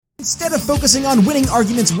Instead of focusing on winning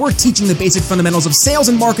arguments, we're teaching the basic fundamentals of sales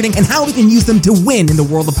and marketing and how we can use them to win in the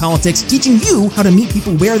world of politics, teaching you how to meet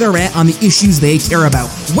people where they're at on the issues they care about.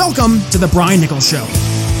 Welcome to The Brian Nichols Show.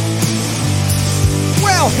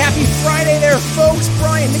 Well, happy Friday there, folks.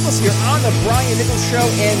 Brian Nichols here on The Brian Nichols Show,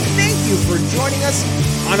 and thank you for joining us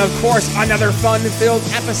on, of course, another fun-filled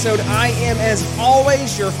episode. I am, as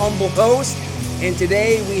always, your humble host, and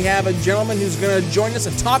today we have a gentleman who's going to join us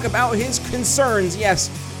to talk about his concerns.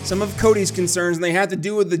 Yes, some of Cody's concerns, and they have to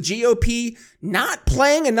do with the GOP not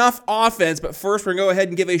playing enough offense. But first, we're going to go ahead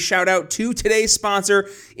and give a shout out to today's sponsor,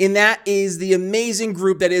 and that is the amazing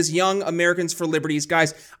group that is Young Americans for Liberties.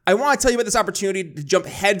 Guys, I want to tell you about this opportunity to jump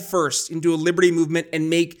headfirst into a liberty movement and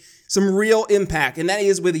make some real impact, and that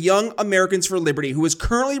is with Young Americans for Liberty, who is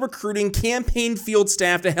currently recruiting campaign field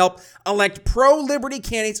staff to help elect pro-liberty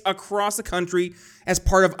candidates across the country as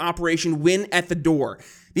part of Operation Win at the Door.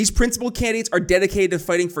 These principal candidates are dedicated to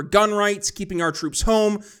fighting for gun rights, keeping our troops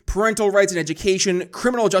home, parental rights and education,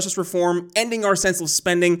 criminal justice reform, ending our senseless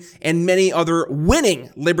spending, and many other winning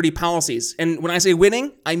liberty policies. And when I say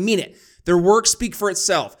winning, I mean it. Their work speaks for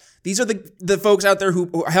itself. These are the folks out there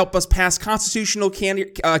who help us pass constitutional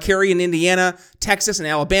carry in Indiana, Texas, and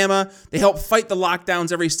Alabama. They help fight the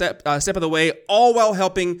lockdowns every step of the way, all while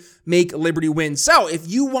helping make liberty win. So if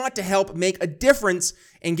you want to help make a difference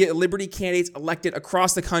and get liberty candidates elected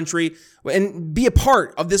across the country and be a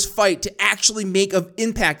part of this fight to actually make an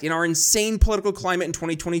impact in our insane political climate in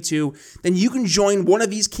 2022, then you can join one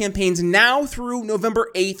of these campaigns now through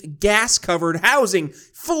November 8th, gas-covered housing,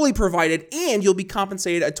 fully provided, and you'll be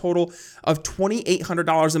compensated a total of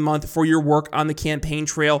 $2,800 a month for your work on the campaign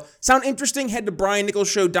trail. Sound interesting? Head to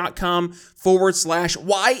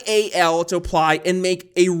briannicholsshow.com/YAL to apply and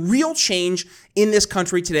make a real change in this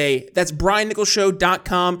country today. That's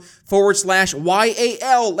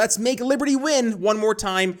briannicholsshow.com/YAL. Let's make liberty win. One more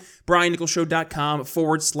time,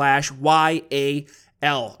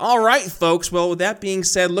 briannicholsshow.com/YAL. All right, folks. Well, with that being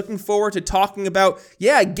said, looking forward to talking about,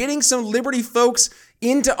 getting some liberty folks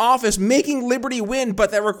into office, making liberty win,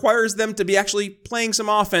 but that requires them to be actually playing some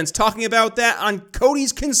offense. Talking about that on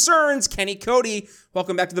Cody's concerns. Kenny Cody,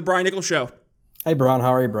 welcome back to the Brian Nichols Show. Hey, Brian.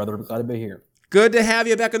 How are you, brother? Glad to be here. Good to have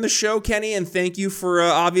you back on the show, Kenny, and thank you for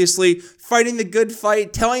obviously fighting the good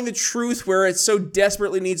fight, telling the truth where it so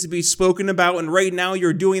desperately needs to be spoken about, and right now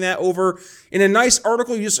you're doing that over in a nice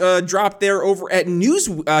article you just dropped there over at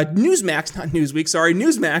Newsmax,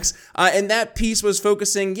 and that piece was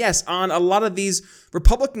focusing, on a lot of these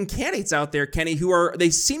Republican candidates out there, Kenny, they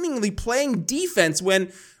seemingly playing defense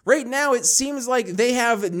when right now, it seems like they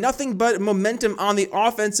have nothing but momentum on the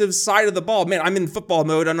offensive side of the ball. Man, I'm in football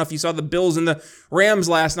mode. I don't know if you saw the Bills and the Rams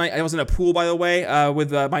last night. I was in a pool, by the way,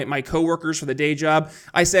 with my coworkers for the day job.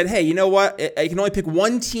 I said, hey, you know what? I can only pick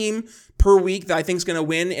one team per week that I think is going to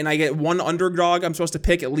win, and I get one underdog I'm supposed to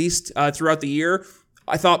pick at least throughout the year.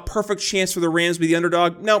 I thought perfect chance for the Rams to be the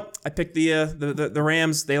underdog. No, I picked the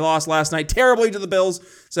Rams. They lost last night terribly to the Bills.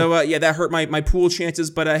 So, that hurt my pool chances.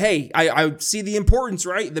 But, hey, I see the importance,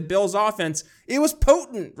 right? The Bills offense, it was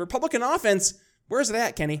potent. Republican offense, where's it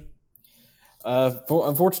at, Kenny?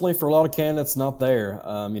 Unfortunately, for a lot of candidates, not there.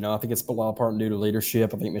 I think it's a lot of part due to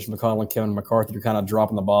leadership. I think Mitch McConnell and Kevin McCarthy are kind of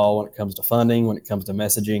dropping the ball when it comes to funding, when it comes to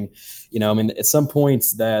messaging. At some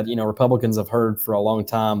points that, Republicans have heard for a long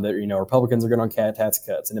time that, Republicans are going on tax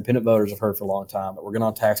cuts. Independent voters have heard for a long time that we're going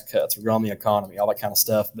on tax cuts, we're going on the economy, all that kind of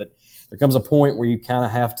stuff. But there comes a point where you kind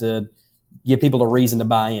of have to give people a reason to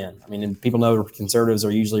buy in. And people know conservatives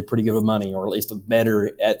are usually pretty good with money, or at least better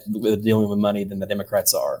at dealing with money than the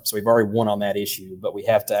Democrats are. So we've already won on that issue, but we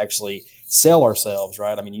have to actually sell ourselves,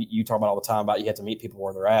 right? You talk about all the time about you have to meet people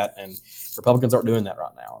where they're at, and Republicans aren't doing that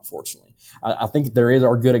right now, unfortunately. I think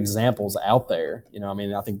are good examples out there.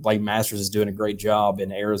 I think Blake Masters is doing a great job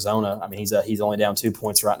in Arizona. He's only down 2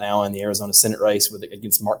 points right now in the Arizona Senate race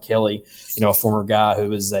against Mark Kelly, a former guy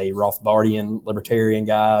who is a Rothbardian libertarian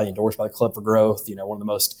guy endorsed by the Club for Growth, one of the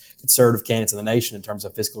most conservative candidates in the nation in terms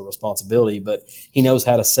of fiscal responsibility, but he knows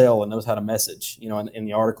how to sell and knows how to message. In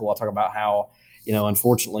the article, I'll talk about how,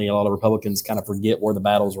 unfortunately, a lot of Republicans kind of forget where the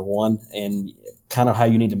battles are won and kind of how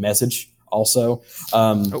you need to message also.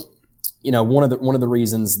 One of the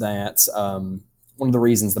reasons that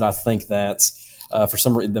I think that for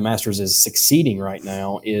some reason the Masters is succeeding right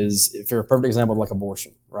now is for a perfect example of like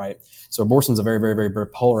abortion, right? So abortion is a very, very, very, very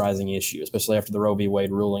polarizing issue, especially after the Roe v.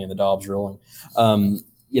 Wade ruling and the Dobbs ruling.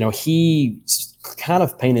 He kind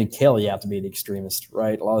of painted Kelly out to be the extremist,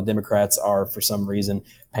 right? A lot of Democrats are, for some reason,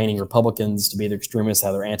 painting Republicans to be the extremists,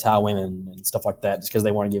 how they're anti-women and stuff like that, just because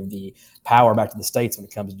they want to give the power back to the states when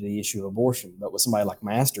it comes to the issue of abortion. But with somebody like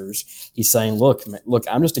Masters, he's saying, look,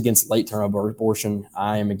 I'm just against late-term abortion.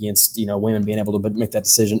 I am against, women being able to make that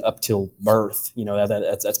decision up till birth.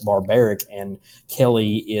 That's barbaric. And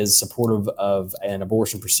Kelly is supportive of an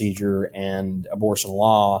abortion procedure and abortion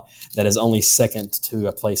law that is only second to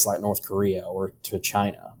a place like North Korea or to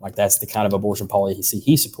China. Like, that's the kind of abortion policy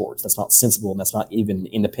he supports. That's not sensible, and that's not even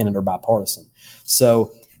independent or bipartisan.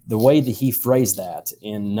 So the way that he phrased that,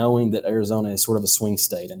 in knowing that Arizona is sort of a swing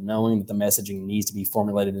state and knowing that the messaging needs to be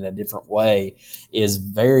formulated in a different way, is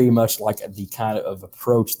very much like the kind of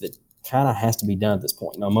approach that kind of has to be done at this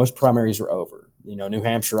point. Most primaries are over. New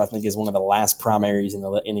Hampshire, I think, is one of the last primaries in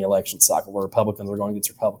the election cycle where Republicans are going against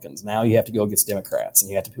Republicans. Now you have to go against Democrats, and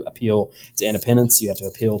you have to appeal to independents. You have to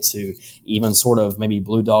appeal to even sort of maybe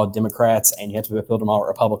blue dog Democrats, and you have to appeal to all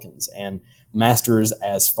Republicans. And Masters,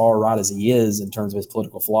 as far right as he is in terms of his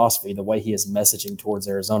political philosophy, the way he is messaging towards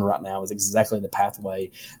Arizona right now is exactly the pathway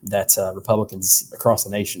that Republicans across the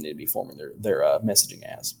nation need to be forming their messaging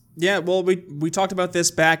as. Yeah, well, we talked about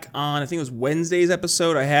this back on, I think it was Wednesday's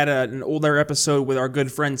episode. I had an older episode with our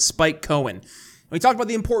good friend Spike Cohen. We talked about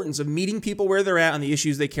the importance of meeting people where they're at on the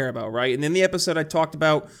issues they care about, right? And in the episode, I talked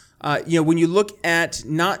about, when you look at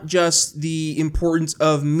not just the importance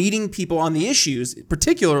of meeting people on the issues,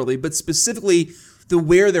 particularly, but specifically the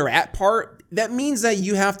where they're at part, that means that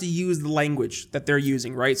you have to use the language that they're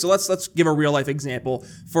using, right? So let's give a real life example.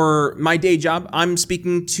 For my day job, I'm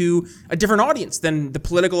speaking to a different audience than the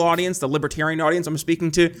political audience, the libertarian audience. I'm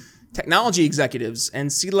speaking to technology executives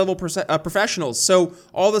and C-level professionals. So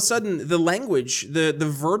all of a sudden, the language, the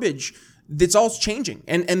verbiage, it's all changing.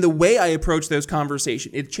 And the way I approach those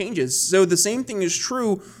conversations, it changes. So the same thing is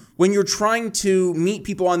true when you're trying to meet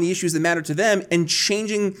people on the issues that matter to them and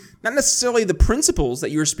changing not necessarily the principles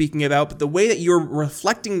that you're speaking about, but the way that you're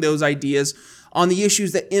reflecting those ideas on the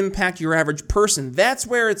issues that impact your average person. That's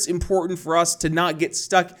where it's important for us to not get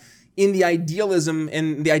stuck in the idealism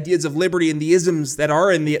and the ideas of liberty and the isms that are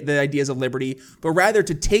in the ideas of liberty, but rather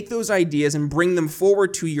to take those ideas and bring them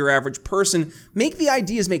forward to your average person, make the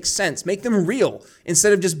ideas make sense, make them real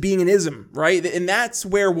instead of just being an ism, right? And that's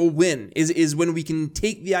where we'll win, is when we can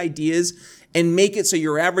take the ideas and make it so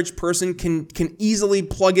your average person can easily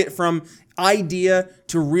plug it from idea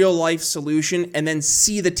to real life solution and then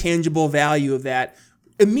see the tangible value of that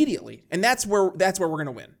immediately. And that's where we're going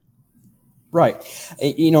to win. Right.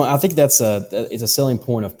 I think it's a selling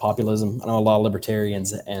point of populism. I know a lot of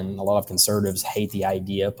libertarians and a lot of conservatives hate the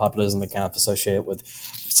idea of populism. They kind of associate it with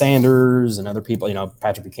Sanders and other people,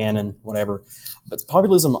 Patrick Buchanan, whatever. But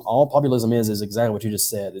all populism is exactly what you just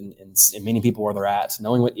said. And meeting people where they're at,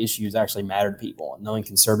 knowing what issues actually matter to people, and knowing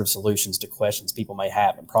conservative solutions to questions people may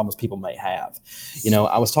have and problems people may have.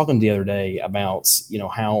 I was talking the other day about,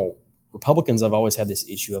 how Republicans have always had this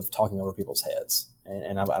issue of talking over people's heads.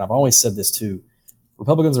 And I've always said this too.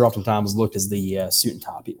 Republicans are oftentimes looked as the suit and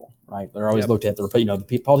tie people, right? They're always looked at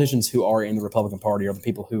the politicians who are in the Republican Party are the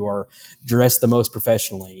people who are dressed the most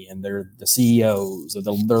professionally, and they're the CEOs, or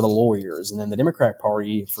they're the lawyers. And then the Democratic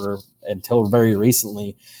Party, until very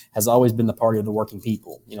recently, has always been the party of the working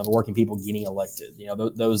people. The working people getting elected.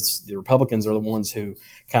 The Republicans are the ones who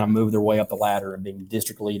kind of move their way up the ladder and being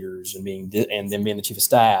district leaders and then being the chief of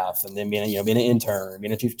staff, and then being an intern,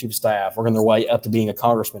 being a chief of staff, working their way up to being a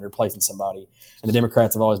congressman or replacing somebody. And the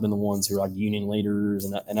Democrats have always been the ones who are like union leaders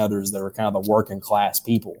and others that are kind of the working class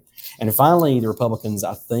people. And finally, the Republicans,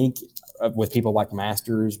 I think, with people like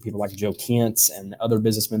Masters, people like Joe Kent and other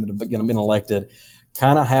businessmen that have been elected,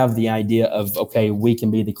 kind of have the idea of, okay, we can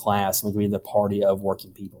be the class, we can be the party of working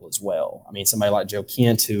people as well. I mean, somebody like Joe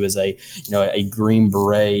Kent, who is a Green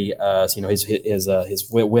Beret, his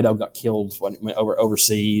widow got killed when went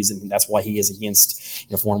overseas, and that's why he is against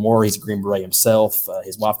foreign war. He's a Green Beret himself.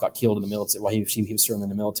 His wife got killed in the military while he was serving in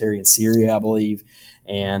the military in Syria, I believe.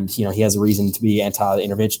 And, he has a reason to be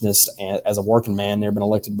anti-interventionist as a working man. Never been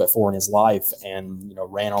elected before in his life, and,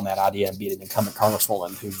 ran on that idea and beat an incumbent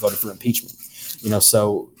congresswoman who voted for impeachment.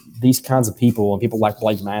 So these kinds of people, and people like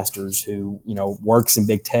Blake Masters, who, works in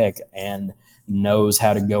big tech and knows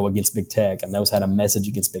how to go against big tech and knows how to message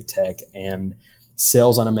against big tech and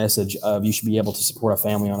sells on a message of you should be able to support a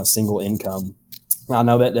family on a single income. I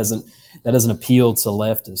know that doesn't appeal to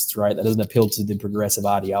leftists, right? That doesn't appeal to the progressive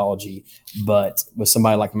ideology. But with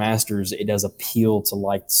somebody like Masters, it does appeal to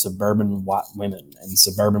like suburban white women and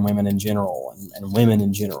suburban women in general and women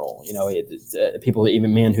in general. People,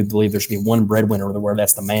 even men who believe there should be one breadwinner, whether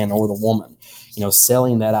that's the man or the woman.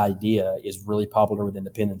 selling that idea is really popular with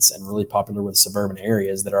independents and really popular with suburban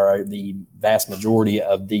areas that are the vast majority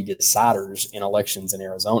of the deciders in elections in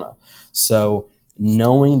Arizona. So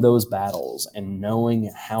knowing those battles and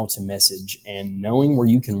knowing how to message and knowing where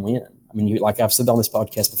you can win. I mean, like I've said on this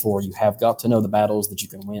podcast before, you have got to know the battles that you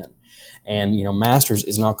can win. And, Masters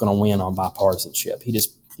is not going to win on bipartisanship.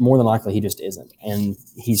 More than likely, he just isn't. And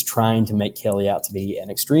he's trying to make Kelly out to be an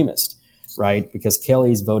extremist, right? Because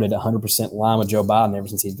Kelly's voted 100% line with Joe Biden ever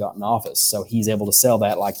since he's gotten office. So he's able to sell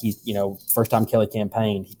that like first time Kelly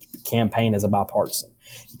campaigned, he campaigned as a bipartisan.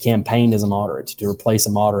 He campaigned as a moderate to replace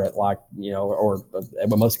a moderate like, or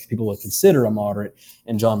what most people would consider a moderate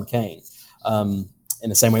in John McCain. In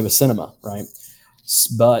the same way with Sinema, right?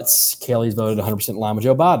 But Kelly's voted 100% in line with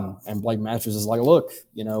Joe Biden. And Blake Masters is like, look,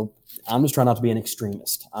 I'm just trying not to be an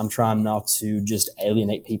extremist. I'm trying not to just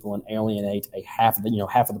alienate people and alienate half of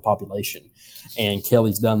the population. And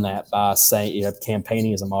Kelly's done that by saying,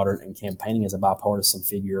 campaigning as a moderate and campaigning as a bipartisan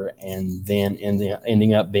figure, and then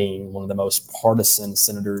ending up being one of the most partisan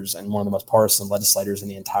senators and one of the most partisan legislators in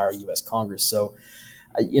the entire U.S. Congress. So,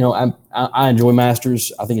 I enjoy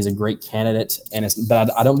Masters. I think he's a great candidate,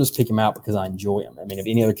 but I don't just pick him out because I enjoy him. I mean, if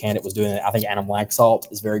any other candidate was doing it, I think Adam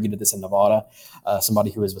Laxalt is very good at this in Nevada.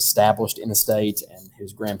 Somebody who is established in the state and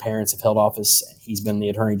whose grandparents have held office. He's been the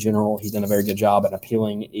attorney general. He's done a very good job at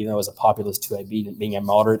appealing, even though as a populist, to being a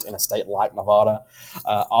moderate in a state like Nevada.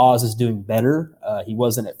 Oz is doing better. He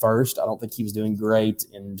wasn't at first. I don't think he was doing great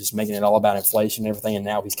in just making it all about inflation and everything. And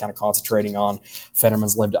now he's kind of concentrating on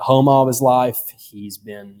Fetterman's lived at home all of his life. He's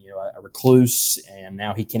been, a recluse, and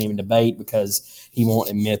now he can't even debate because he won't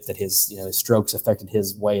admit that his strokes affected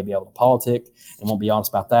his way of being able to politic, and won't be honest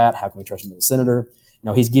about that. How can we trust him as a senator?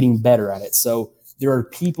 He's getting better at it. So there are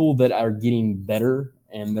people that are getting better,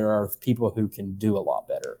 and there are people who can do a lot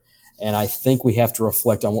better. And I think we have to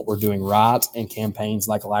reflect on what we're doing right in campaigns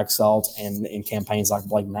like Laxalt and in campaigns like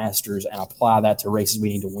Blake Masters, and apply that to races we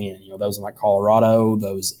need to win. Those in like Colorado,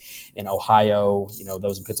 those in Ohio,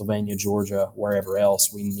 those in Pennsylvania, Georgia, wherever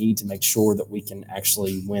else. We need to make sure that we can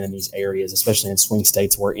actually win in these areas, especially in swing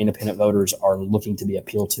states where independent voters are looking to be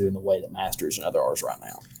appealed to in the way that Masters and others are right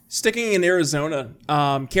now. Sticking in Arizona,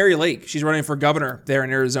 Kari Lake, she's running for governor there in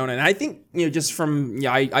Arizona. And I think, just from,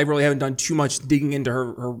 I really haven't done too much digging into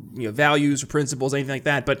her values or principles, anything like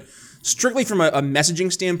that. But strictly from a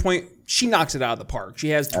messaging standpoint, she knocks it out of the park. She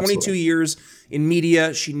has 22 Absolutely. Years in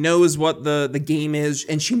media. She knows what the game is,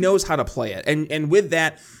 and she knows how to play it. And with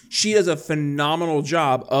that, she does a phenomenal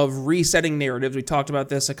job of resetting narratives. We talked about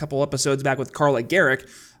this a couple episodes back with Carla Garrick.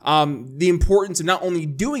 The importance of not only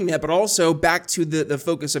doing that, but also back to the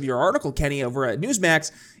focus of your article, Kenny, over at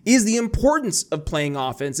Newsmax, is the importance of playing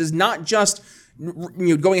offense, is not just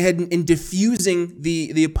going ahead and diffusing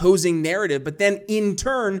the opposing narrative, but then in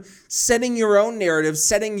turn setting your own narrative,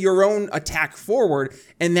 setting your own attack forward.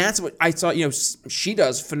 And that's what I saw, she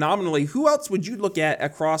does phenomenally. Who else would you look at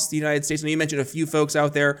across the United States? I know you mentioned a few folks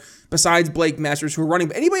out there besides Blake Masters who are running,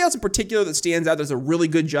 but anybody else in particular that stands out, does a really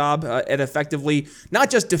good job at effectively not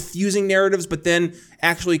just diffusing narratives, but then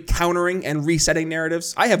actually countering and resetting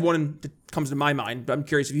narratives? I have one that comes to my mind, but I'm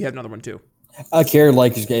curious if you have another one too. Kari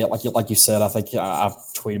Lake is like you said. I think I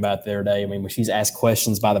tweeted about it the other day. I mean, when she's asked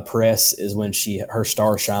questions by the press is when her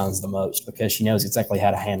star shines the most, because she knows exactly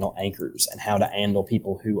how to handle anchors and how to handle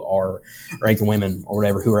people who are anchor women or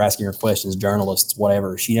whatever who are asking her questions, journalists,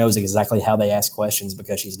 whatever. She knows exactly how they ask questions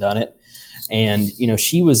because she's done it. And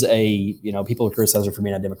she was people have criticized her for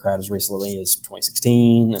being a Democrat as recently as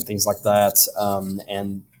 2016 and things like that.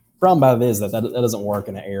 And problem about it is that doesn't work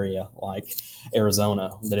in an area like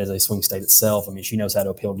Arizona that is a swing state itself. I mean, she knows how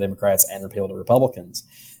to appeal to Democrats and appeal to Republicans.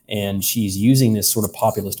 And she's using this sort of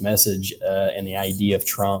populist message and the idea of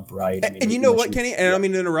Trump, right? I mean, and you know what, Kenny? And I don't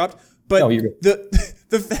mean to interrupt, but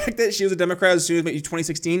the fact that she was a Democrat as soon as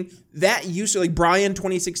 2016, that used to, like Brian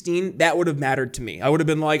 2016, that would have mattered to me. I would have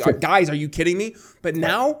been like, sure. Guys, are you kidding me? But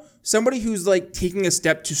now somebody who's like taking a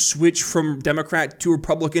step to switch from Democrat to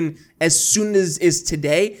Republican as soon as is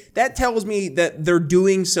today, that tells me that they're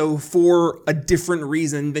doing so for a different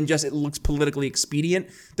reason than just it looks politically expedient.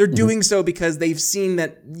 They're doing so because they've seen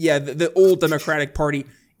that, the old Democratic Party,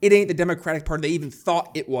 it ain't the Democratic Party they even thought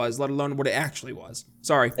it was, let alone what it actually was.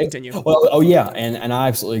 Sorry, continue. Well, and I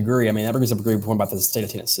absolutely agree. I mean, that brings up a great point about the state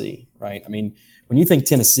of Tennessee, right? I mean, when you think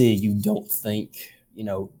Tennessee, you don't think,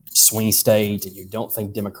 swing state, and you don't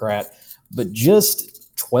think Democrat. But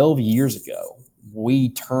just 12 years ago, we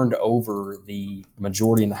turned over the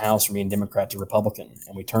majority in the House from being Democrat to Republican,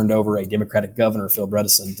 and we turned over a Democratic governor, Phil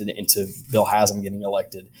Bredesen, into Bill Haslam getting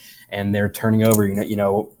elected. And they're turning over,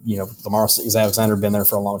 Lamar Alexander been there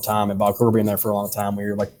for a long time, and Bob Corker been there for a long time. We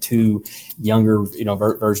were like two younger,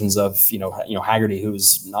 versions of, Haggerty,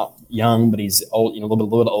 who's not young, but he's old, a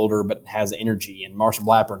little bit older, but has energy, and Marsha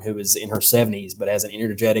Blackburn, who is in her 70s, but has an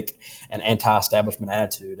energetic and anti-establishment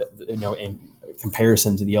attitude, in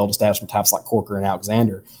comparison to the old establishment types like Corker and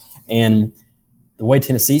Alexander. And the way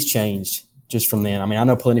Tennessee's changed just from then. I mean, I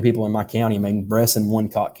know plenty of people in my county. I mean, Bresson won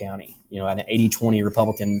Cott County, an 80-20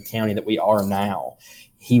 Republican county that we are now.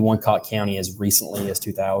 He won Cott County as recently as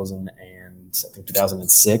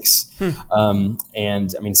 2006. And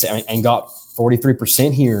got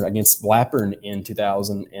 43% here against Blackburn in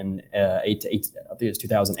 2008. I think it was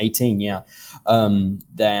 2018. Yeah.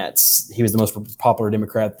 That he was the most popular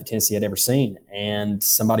Democrat that Tennessee had ever seen. And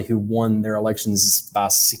somebody who won their elections by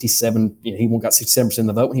 67, he got 67% of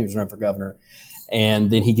the vote when he was running for governor.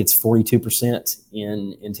 And then he gets 42%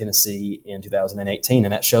 in Tennessee in 2018.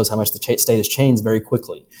 And that shows how much the state has changed very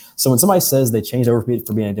quickly. So when somebody says they changed over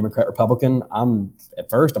from being a Democrat Republican, I'm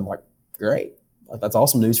like, great. Like, that's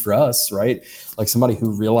awesome news for us, right? Like somebody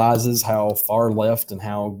who realizes how far left and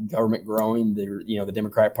how government growing the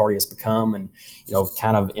Democratic Party has become, and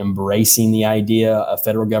kind of embracing the idea of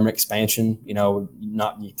federal government expansion.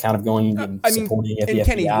 Not kind of going and supporting the FBI.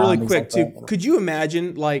 Kenny, really quick too, could you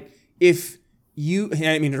imagine if you? I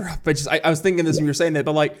didn't mean to interrupt, but I was thinking this when you were saying that.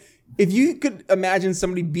 But if you could imagine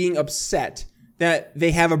somebody being upset that they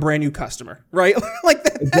have a brand new customer, right?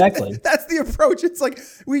 Exactly. That's the approach. It's like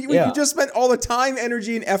you just spent all the time,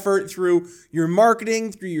 energy, and effort through your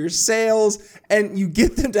marketing, through your sales, and you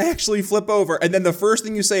get them to actually flip over. And then the first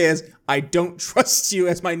thing you say is, "I don't trust you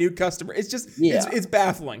as my new customer." It's just, it's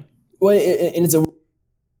baffling. Well, and it's in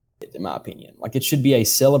my opinion, it should be a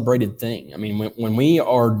celebrated thing. I mean, when we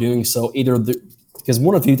are doing so, because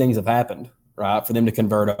one of two things have happened, right, for them to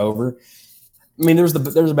convert over. I mean, there's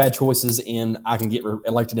the bad choices in I can get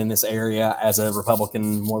elected in this area as a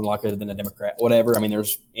Republican more than likely than a Democrat, whatever. I mean,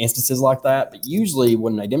 there's instances like that. But usually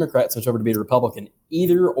when a Democrat switches over to be a Republican,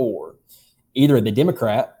 either the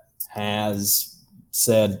Democrat has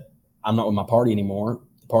said, I'm not with my party anymore.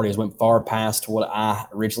 The party has went far past what I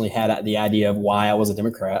originally had the idea of why I was a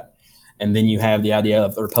Democrat. And then you have the idea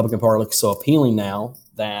of the Republican Party looks so appealing now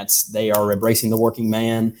that they are embracing the working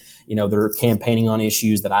man. They're campaigning on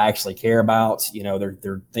issues that I actually care about.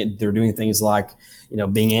 They're doing things like,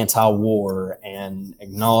 being anti-war and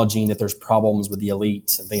acknowledging that there's problems with the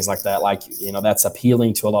elite and things like that. That's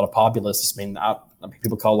appealing to a lot of populists. I mean,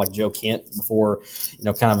 people call Joe Kent before,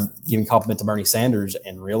 kind of giving compliment to Bernie Sanders.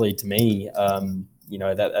 And really, to me,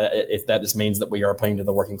 if that just means that we are appealing to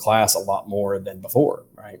the working class a lot more than before,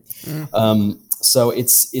 right? Mm-hmm. So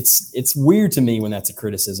it's weird to me when that's a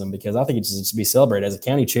criticism, because I think it should be celebrated. As a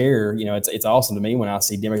county chair, it's awesome to me when I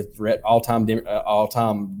see all-time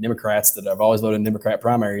Democrats that have always voted in Democrat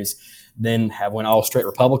primaries then have went all straight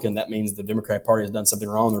Republican. That means the Democratic Party has done something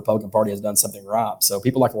wrong. The Republican Party has done something right. So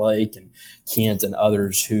people like Lake and Kent and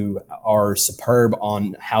others who are superb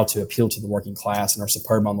on how to appeal to the working class and are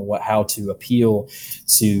superb on how to appeal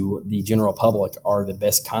to the general public are the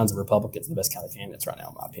best kinds of Republicans, the best kind of candidates right now,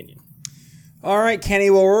 in my opinion. All right,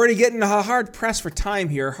 Kenny. Well, we're already getting hard pressed for time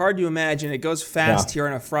here. Hard to imagine. It goes fast here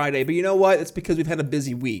on a Friday. But you know what? It's because we've had a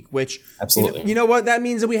busy week, which absolutely. You know what? That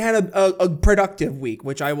means that we had a productive week,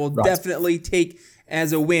 which I will definitely take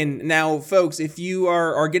as a win. Now, folks, if you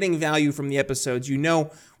are getting value from the episodes,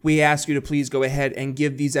 we ask you to please go ahead and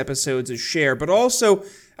give these episodes a share. But also,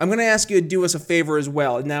 I'm going to ask you to do us a favor as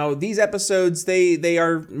well. Now, these episodes, they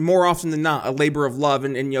are more often than not a labor of love.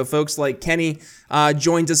 And folks like Kenny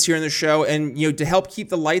joins us here in the show. And, to help keep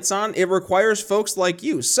the lights on, it requires folks like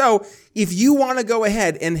you. So if you want to go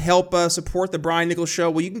ahead and help support the Brian Nichols Show,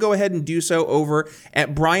 well, you can go ahead and do so over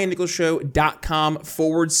at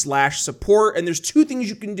briannicholsshow.com/support. And there's two things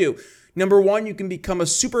you can do. Number one, you can become a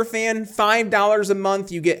super fan. $5 a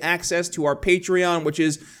month. You get access to our Patreon, which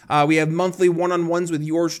is we have monthly one-on-ones with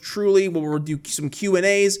yours truly. We'll do some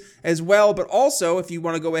Q&As as well. But also, if you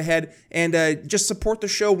want to go ahead and just support the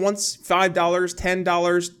show once, $5, $10,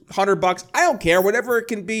 $100, I don't care, whatever it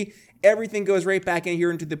can be. everything goes right back in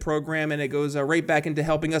here into the program, and it goes right back into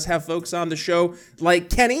helping us have folks on the show like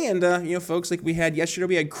Kenny and, folks like we had yesterday.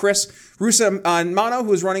 We had Chris Russomanno,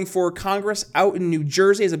 who is running for Congress out in New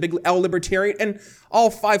Jersey as a big L libertarian, and all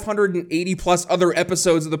 580 plus other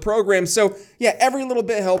episodes of the program. So yeah, every little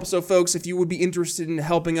bit helps. So folks, if you would be interested in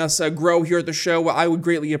helping us grow here at the show, I would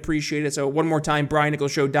greatly appreciate it. So one more time,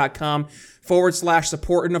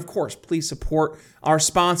 BrianNicholsShow.com/support. And of course, please support our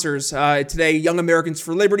sponsors. Today, Young Americans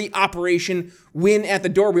for Liberty, Operation Win at the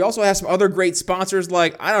Door. We also have some other great sponsors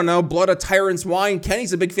like, Blood of Tyrants Wine.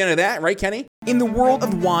 Kenny's a big fan of that, right, Kenny? In the world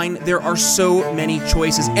of wine, there are so many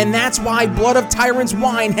choices, and that's why Blood of Tyrants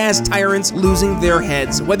Wine has tyrants losing their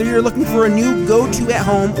heads. Whether you're looking for a new go-to at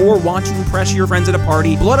home or want to impress your friends at a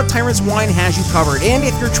party, Blood of Tyrants Wine has you covered. And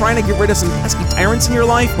if you're trying to get rid of some pesky tyrants in your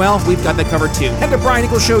life, well, we've got that covered too. Head to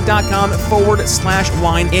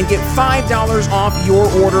BrianNicholsShow.com/wine and get $5 off your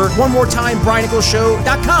order. One more time,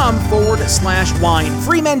 BrianNicholsShow.com/wine.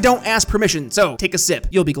 Free men don't ask permission, so take a sip.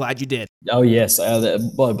 You'll be glad you did. Oh, yes.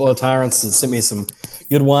 Blood of Tyrants has sent me some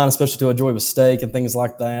good wine, especially to enjoy with steak and things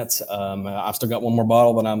like that. I've still got one more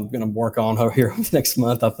bottle that I'm going to work on over here next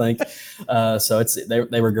month, I think. So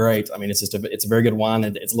they were great. I mean, it's a very good wine.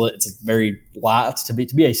 And it's very light to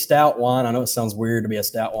be a stout wine. I know it sounds weird to be a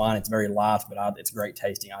stout wine. It's very light, but it's great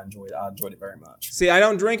tasting. I enjoyed it very much. See, I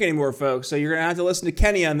don't drink anymore, folks. So you're going to have to listen to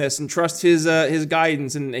Kenny on this and trust his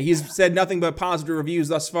guidance. And he's said nothing but positive reviews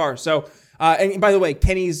thus far. So, and by the way,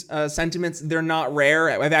 Kenny's sentiments, they're not rare.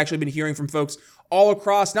 I've actually been hearing from folks all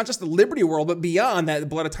across, not just the Liberty world, but beyond that, the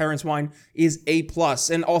Blood of Tyrants wine is A+.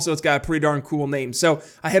 And also, it's got a pretty darn cool name. So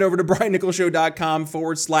I head over to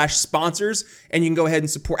BrianNicholsShow.com/sponsors, and you can go ahead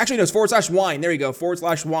and support. Actually, no, it's /wine. There you go,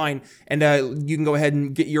 /wine. And you can go ahead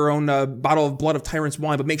and get your own bottle of Blood of Tyrants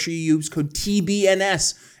wine, but make sure you use code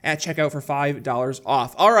TBNS at checkout for $5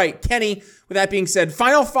 off. All right, Kenny, with that being said,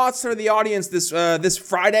 final thoughts for the audience this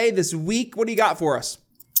Friday, this week. What do you got for us?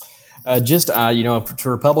 To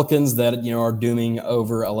Republicans that, are dooming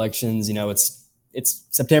over elections, it's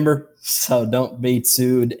September, so don't be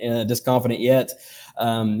too disconfident yet.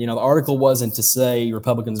 The article wasn't to say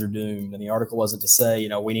Republicans are doomed, and the article wasn't to say,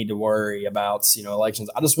 we need to worry about, elections.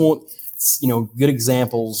 I just want, good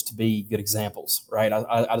examples to be good examples, right?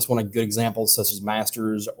 I just want a good example such as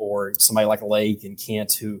Masters or somebody like Lake and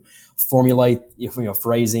Kent who formulate,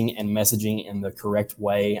 phrasing and messaging in the correct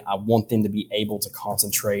way. I want them to be able to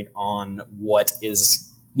concentrate on what is,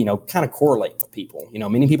 kind of correlate with people.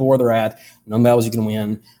 Meeting people where they're at, no battles you can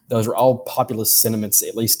win. Those are all populist sentiments,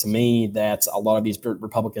 at least to me, that a lot of these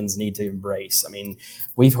Republicans need to embrace. I mean,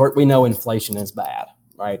 we know inflation is bad,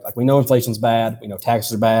 right? Like we know inflation's bad. We know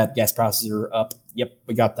taxes are bad. Gas prices are up. Yep,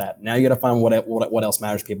 we got that. Now you got to find what else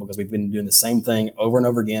matters to people, because we've been doing the same thing over and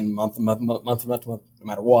over again, month to month, no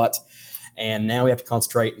matter what. And now we have to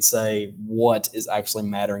concentrate and say what is actually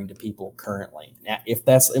mattering to people currently. Now, if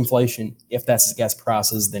that's inflation, if that's gas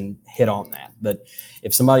prices, then hit on that. But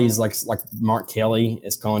if somebody's like Mark Kelly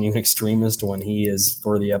is calling you an extremist when he is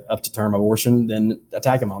for the up to term abortion, then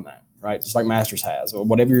attack him on that. Right, just like Masters has. Or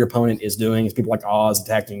whatever your opponent is doing, is people like Oz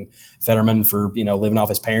attacking Fetterman for living off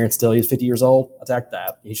his parents till he's 50 years old. Attack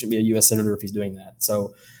that. He shouldn't be a U.S. senator if he's doing that.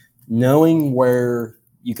 So, knowing where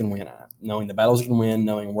you can win at, knowing the battles you can win,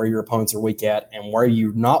 knowing where your opponents are weak at, and where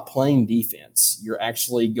you're not playing defense, you're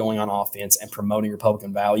actually going on offense and promoting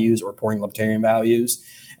Republican values or reporting libertarian values,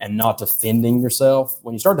 and not defending yourself.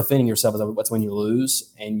 When you start defending yourself, that's when you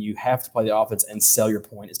lose, and you have to play the offense and sell your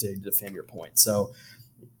point instead of defend your point. So,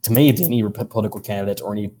 to me, if any political candidate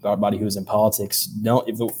or anybody who's in politics,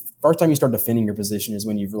 if the first time you start defending your position is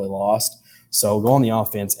when you've really lost. So go on the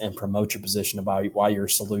offense and promote your position about why your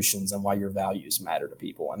solutions and why your values matter to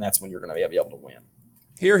people. And that's when you're going to be able to win.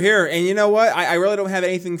 Hear, hear. And you know what? I really don't have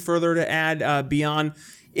anything further to add beyond.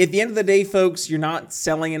 At the end of the day, folks, you're not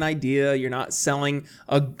selling an idea. You're not selling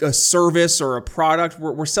a service or a product.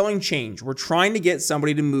 We're selling change. We're trying to get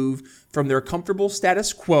somebody to move from their comfortable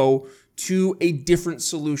status quo to a different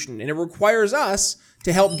solution. And it requires us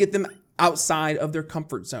to help get them outside of their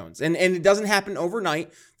comfort zones. And it doesn't happen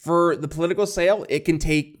overnight. For the political sale, it can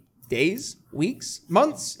take days, weeks,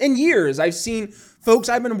 months, and years. I've seen folks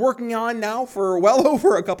I've been working on now for well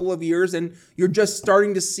over a couple of years, and you're just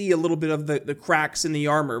starting to see a little bit of the cracks in the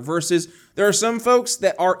armor, versus there are some folks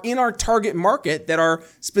that are in our target market that are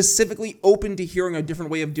specifically open to hearing a different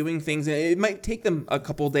way of doing things, and it might take them a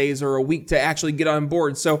couple of days or a week to actually get on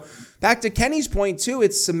board. So back to Kenny's point too,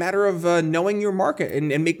 it's a matter of knowing your market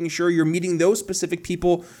and making sure you're meeting those specific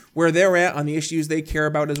people where they're at on the issues they care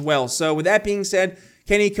about as well. So with that being said,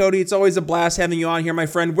 Kenny, Cody, it's always a blast having you on here, my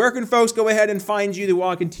friend. Where can folks go ahead and find you to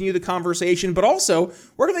want to continue the conversation? But also,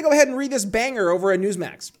 where can they go ahead and read this banger over at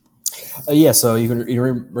Newsmax? Yeah, so you can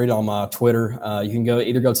read it on my Twitter. You can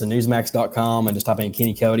either go to newsmax.com and just type in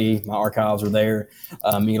Kenny Cody. My archives are there.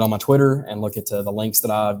 You can get on my Twitter and look at the links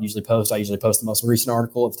that I usually post. I usually post the most recent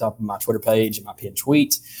article at the top of my Twitter page and my pinned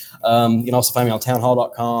tweet. You can also find me on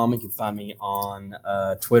townhall.com. You can find me on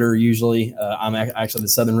Twitter usually. I'm actually the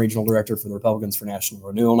Southern Regional Director for the Republicans for National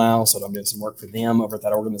Renewal now, so I'm doing some work for them over at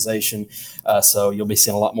that organization. So you'll be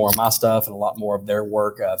seeing a lot more of my stuff and a lot more of their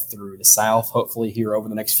work through the South, hopefully, here over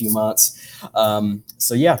the next few months.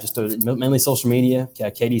 So yeah, just mainly social media.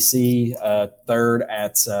 KDC third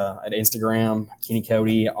at Instagram, Kenny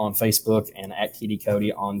Cody on Facebook, and at Kenny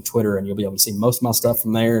Cody on Twitter, and you'll be able to see most of my stuff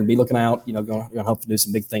from there. And be looking out. Going to hope to do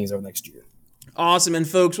some big things over the next year. Awesome. And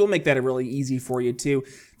folks, we'll make that really easy for you too.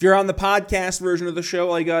 If you're on the podcast version of the show,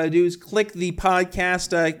 all you got to do is click the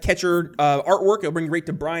podcast catcher artwork. It'll bring you right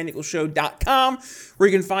to BrianNicholsShow.com, where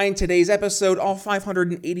you can find today's episode, all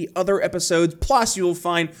 580 other episodes. Plus, you'll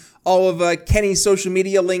find all of Kenny's social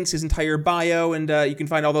media links, his entire bio, and you can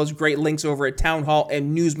find all those great links over at Town Hall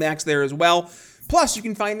and Newsmax there as well. Plus, you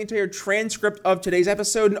can find the entire transcript of today's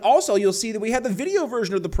episode, and also you'll see that we have the video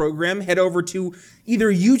version of the program. Head over to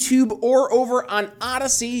either YouTube or over on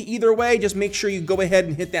Odyssey. Either way, just make sure you go ahead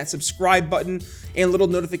and hit that subscribe button and little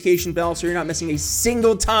notification bell so you're not missing a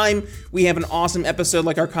single time we have an awesome episode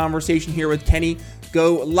like our conversation here with Kenny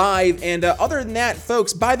go live. And other than that,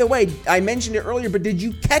 folks, by the way, I mentioned it earlier, but did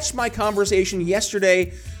you catch my conversation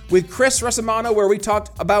yesterday with Chris Rosimano, where we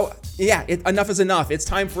talked about, enough is enough. It's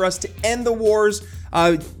time for us to end the wars.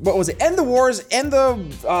 What was it? End the wars, end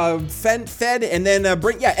the Fed, and then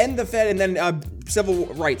end the Fed, and then civil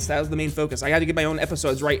rights. That was the main focus. I had to get my own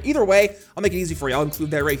episodes right. Either way, I'll make it easy for you. I'll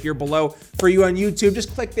include that right here below for you on YouTube.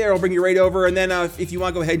 Just click there. I'll bring you right over. And then if you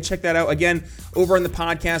want to go ahead and check that out, again, over in the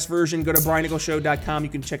podcast version, go to BrianNicholsShow.com. You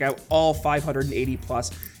can check out all 580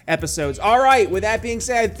 plus episodes. All right, with that being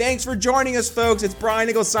said, thanks for joining us, folks. It's Brian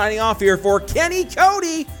Nichols signing off here for Kenny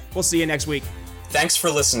Cody. We'll see you next week. Thanks for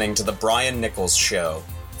listening to The Brian Nichols Show.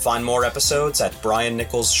 Find more episodes at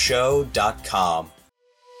BrianNicholsShow.com.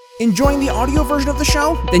 Enjoying the audio version of the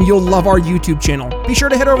show? Then you'll love our YouTube channel. Be sure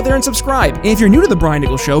to head over there and subscribe. And if you're new to The Brian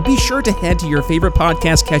Nichols Show, be sure to head to your favorite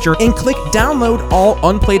podcast catcher and click download all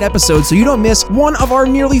unplayed episodes so you don't miss one of our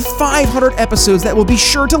nearly 500 episodes that will be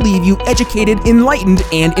sure to leave you educated, enlightened,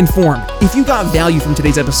 and informed. If you got value from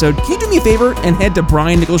today's episode, can you do me a favor and head to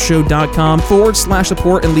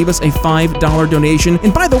BrianNicholsShow.com/support and leave us a $5 donation?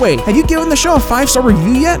 And by the way, have you given the show a 5-star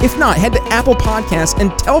review yet? If not, head to Apple Podcasts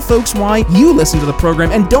and tell folks why you listen to the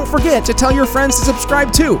program, and don't forget to tell your friends to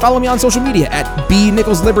subscribe too. Follow me on social media at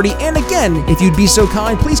bnicholsliberty. And again, if you'd be so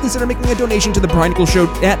kind, please consider making a donation to The Brian Nichols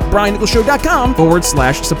Show at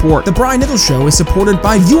BrianNicholsShow.com/support. The Brian Nichols Show is supported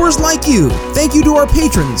by viewers like you. Thank you to our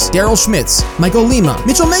patrons, Daryl Schmitz, Michael Lima,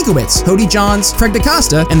 Mitchell Mankiewicz, Cody Johns, Craig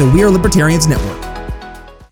DaCosta, and the We Are Libertarians Network.